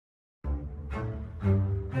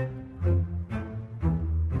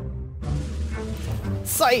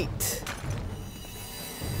sight.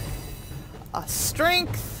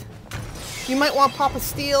 Strength. You might want to pop a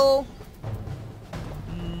steel.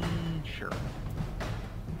 Sure.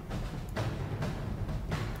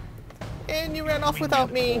 And you ran off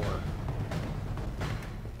without me.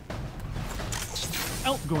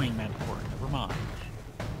 Outgoing Manticore, never mind.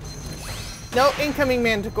 No, incoming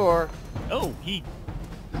Manticore. Oh, he...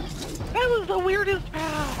 That was the weirdest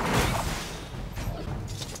path!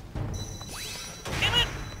 Damn it!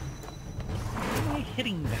 Why am I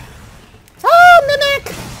hitting that? Oh,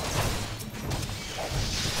 Mimic!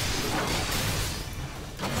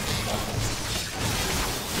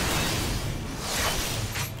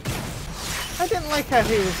 I didn't like how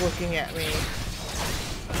he was looking at me.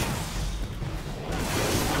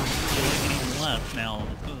 Even less now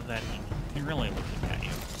that he really looking at you.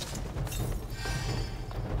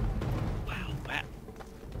 Wow, that...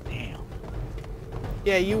 Damn.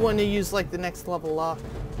 Yeah, you want to use like the next level lock.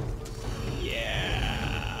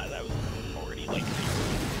 Yeah, that was already like...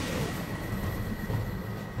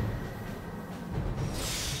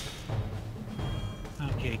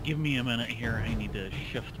 Okay, give me a minute here. I need to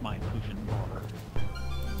shift my fusion bar.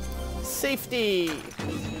 Safety.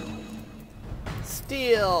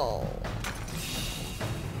 Steel.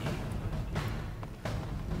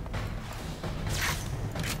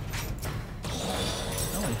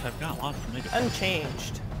 At least I've got lots of negative.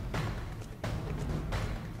 Unchanged.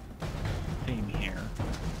 Same here.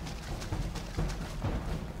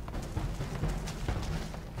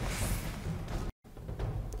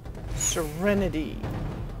 Serenity.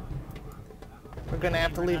 We're gonna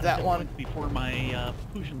have to leave that one. Before my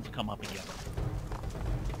fusions come up again.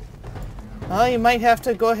 Well, you might have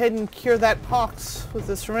to go ahead and cure that pox with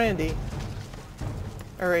the Serenity.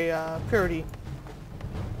 Or a Purity.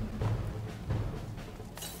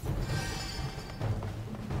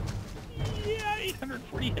 Yeah,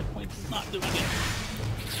 840 hit points is not doing it.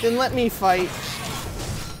 Then let me fight.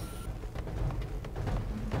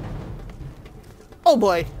 Oh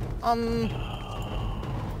boy.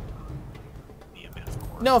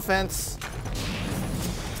 No offense.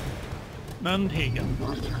 None taken.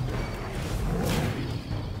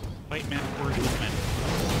 Fight Manticore with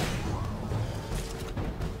Manticore.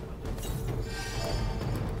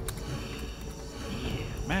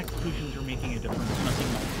 Yeah, max fusions are making a difference, nothing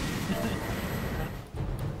else.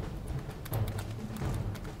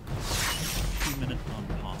 2 minutes on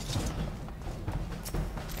pause.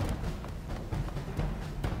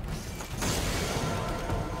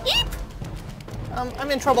 Yeep!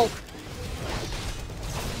 I'm in trouble.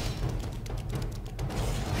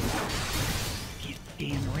 Can't stay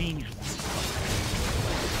in range.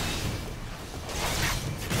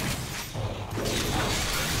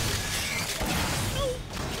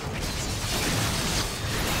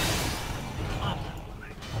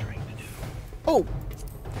 Oh!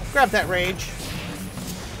 Grab that rage.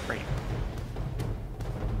 Great.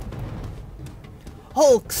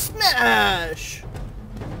 Hulk smash!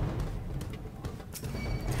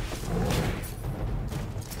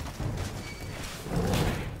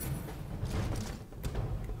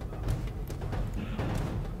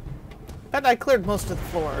 Bet I cleared most of the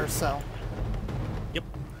floor, so. Yep.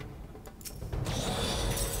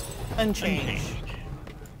 Unchanged.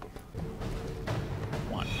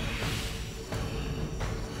 One.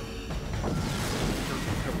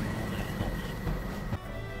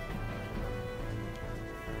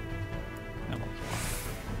 That one's fine.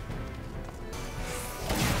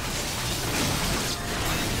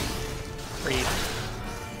 Great.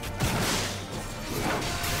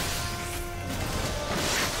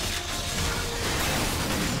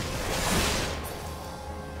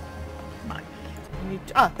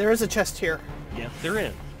 Ah, there is a chest here. Yes, there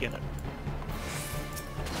is. Get it.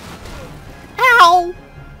 Ow!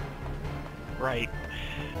 Right.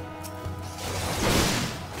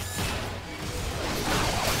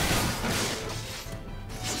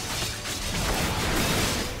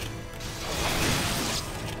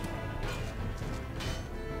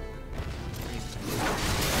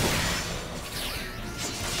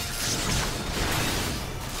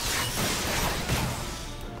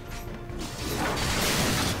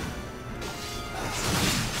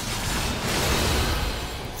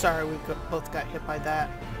 Sorry, we both got hit by that.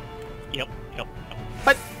 Yep.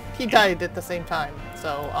 But he died at the same time,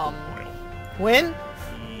 so, win?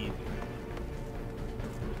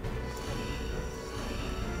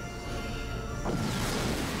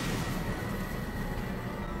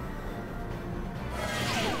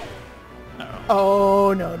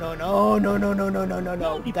 Oh, no.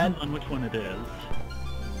 Depends on which one it is.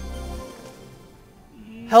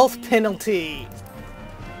 Health penalty.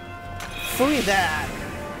 Free that.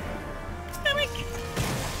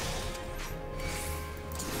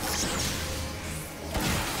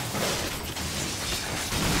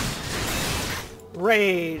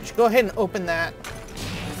 Rage. Go ahead and open that.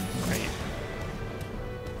 Right.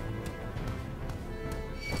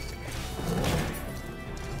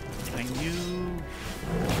 Can you...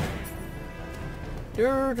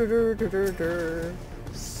 Dur, dur, dur, dur, dur, dur.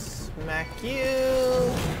 Smack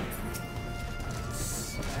you.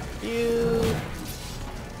 Smack you.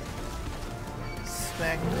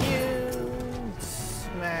 Smack you.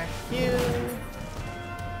 Smack you.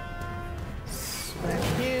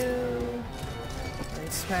 Smack you.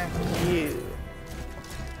 And smack you.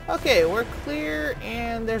 Okay, we're clear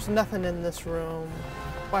and there's nothing in this room.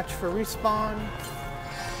 Watch for respawn.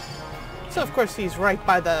 So of course he's right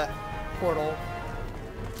by the portal.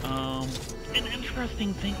 An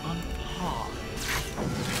interesting thing on pause.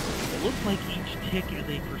 It looks like each tick is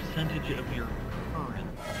a percentage of your current.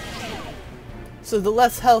 So the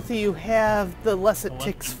less healthy you have, the less it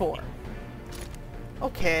ticks for.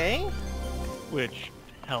 Okay. Which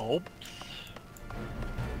helps.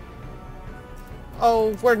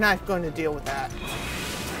 Oh, we're not going to deal with that.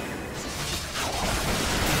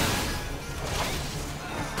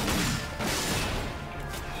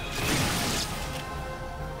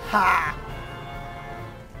 Ha!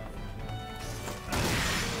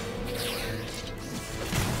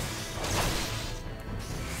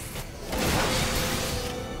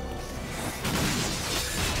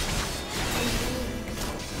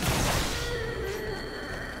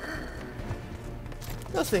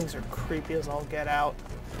 Those things are creepy as all get out.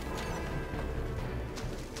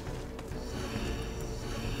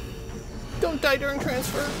 Don't die during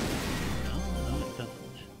transfer. No, it doesn't.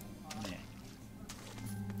 Nah.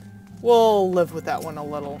 We'll live with that one a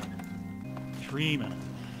little. 3 minutes.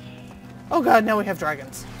 Oh god, now we have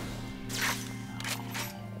dragons.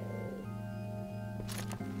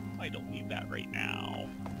 I don't need that right now.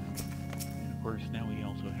 And of course, now we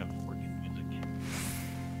also have working music.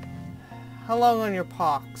 How long on your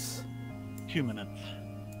pox? 2 minutes.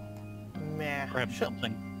 Meh. Grab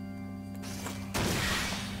something.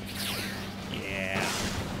 Yeah.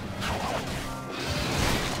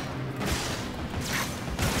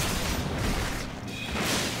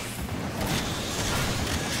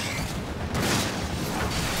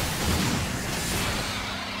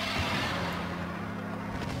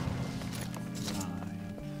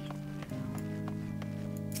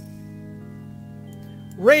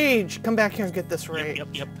 Rage! Come back here and get this rage.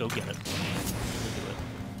 Yep, go get it.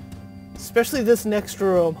 Especially this next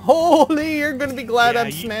room. Holy, you're gonna be glad Yeah,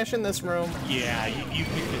 I'm smashing this room. Yeah, you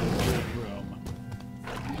picked a good room.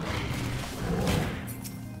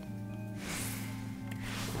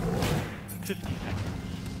 $50.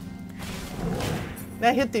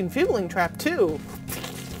 That hit the enfeebling trap too.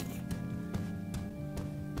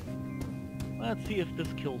 Let's see if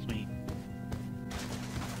this kills me.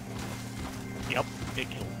 Yep, it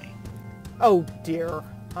killed me. Oh dear.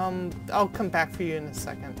 I'll come back for you in a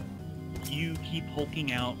second. You keep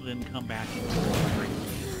hulking out, then come back and break me.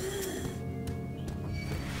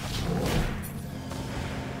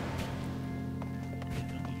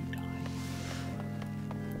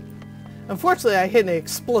 Unfortunately, I hit an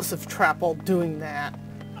explosive trap while doing that.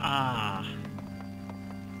 Ah.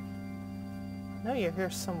 No, you're here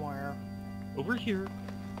somewhere. Over here.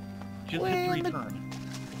 Just hit the return.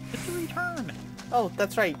 Hit the return! Oh,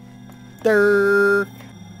 that's right. Durr.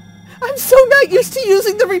 I'm so not used to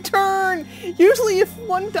using the return! Usually if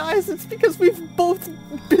one dies, it's because we've both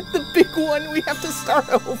bit the big one. We have to start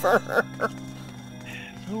over.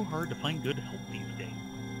 It's so hard to find good help these days.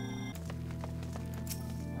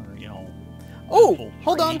 Or, you know... Oh,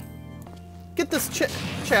 hold on. Get this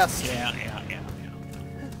chest. Yeah.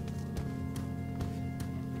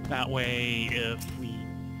 That way, if we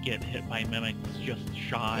get hit by mimics just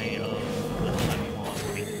shy of the time we want,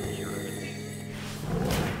 we can cure everything.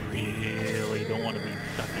 Really don't want to be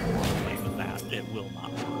stuck in one place with that. It will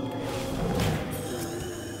not work.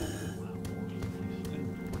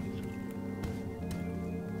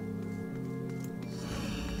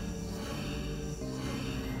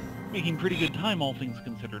 Making pretty good time, all things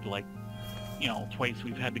considered. Like, you know, twice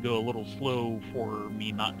we've had to go a little slow for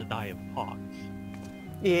me not to die of pox.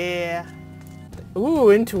 Yeah.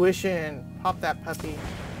 Ooh, intuition. Pop that puppy.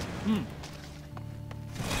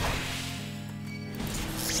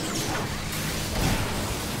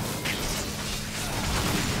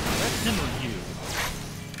 That's him or you?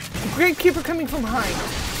 Great Keeper coming from behind.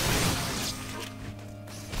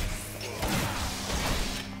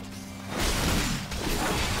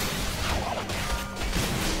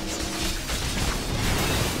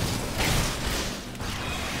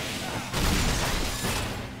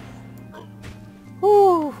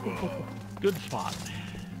 Whew. Good spot. Do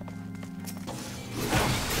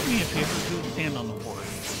me a favor, stand on the horde.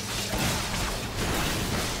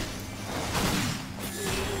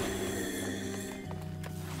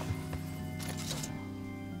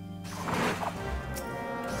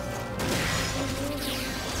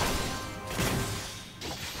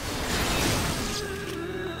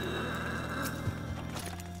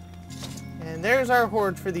 And there's our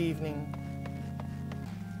horde for the evening.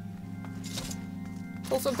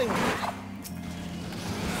 Pull something. That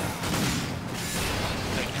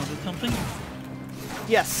counted something?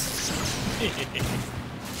 Yes.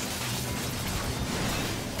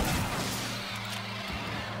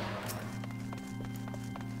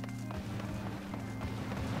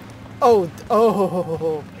 Oh,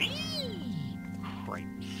 oh. Cripes.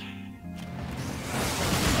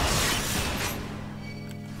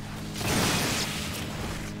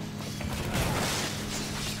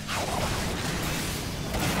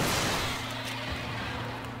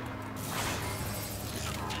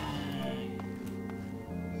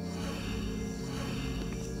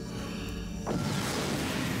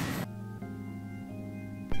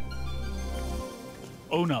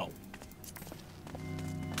 Oh no.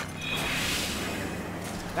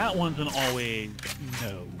 That one's an always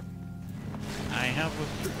no. I have a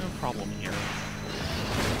certain problem here.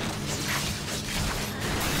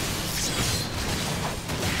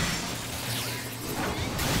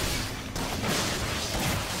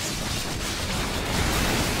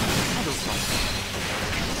 Another problem.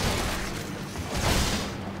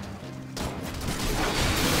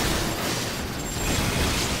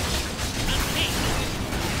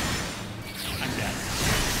 I'm dead.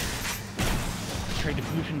 Tried to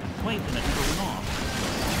fusion to twice and it never went off.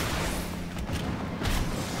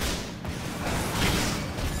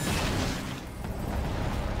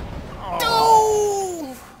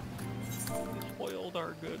 No! We spoiled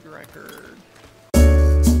our good record.